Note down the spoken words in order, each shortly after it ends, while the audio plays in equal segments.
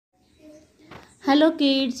Hello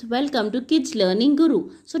kids, welcome to Kids Learning Guru.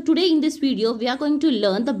 So today in this video we are going to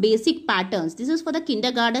learn the basic patterns. This is for the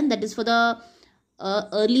kindergarten, that is for the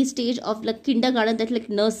early stage of like kindergarten, that like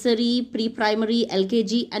nursery, pre-primary,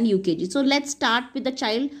 LKG and UKG. So let's start with the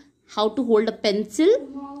child how to hold a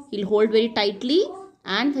pencil. He'll hold very tightly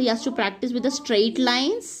and he has to practice with the straight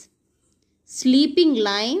lines, sleeping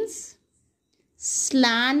lines,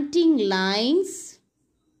 slanting lines.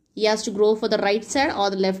 He has to go for the right side or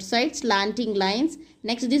the left side, slanting lines.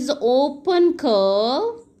 Next, this is the open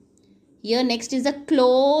curve. Here, next is the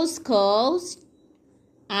closed curves.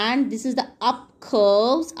 And this is the up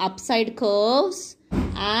curves, upside curves.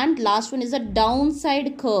 And last one is the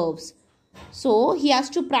downside curves. So, he has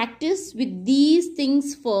to practice with these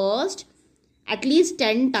things first at least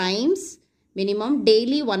 10 times. Minimum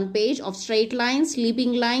daily 1 page of straight lines,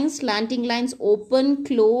 sleeping lines, slanting lines, open,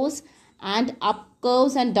 close and up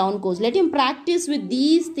curves and down curves. Let him practice with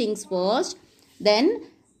these things first. Then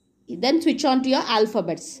switch on to your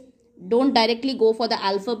alphabets. Don't directly go for the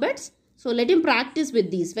alphabets. So let him practice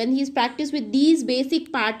with these. When he is practiced with these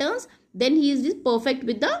basic patterns, then he is perfect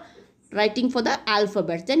with the writing for the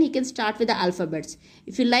alphabets. Then he can start with the alphabets.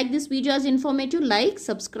 If you like this video as informative, like,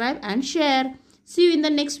 subscribe and share. See you in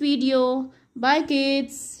the next video. Bye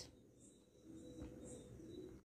kids.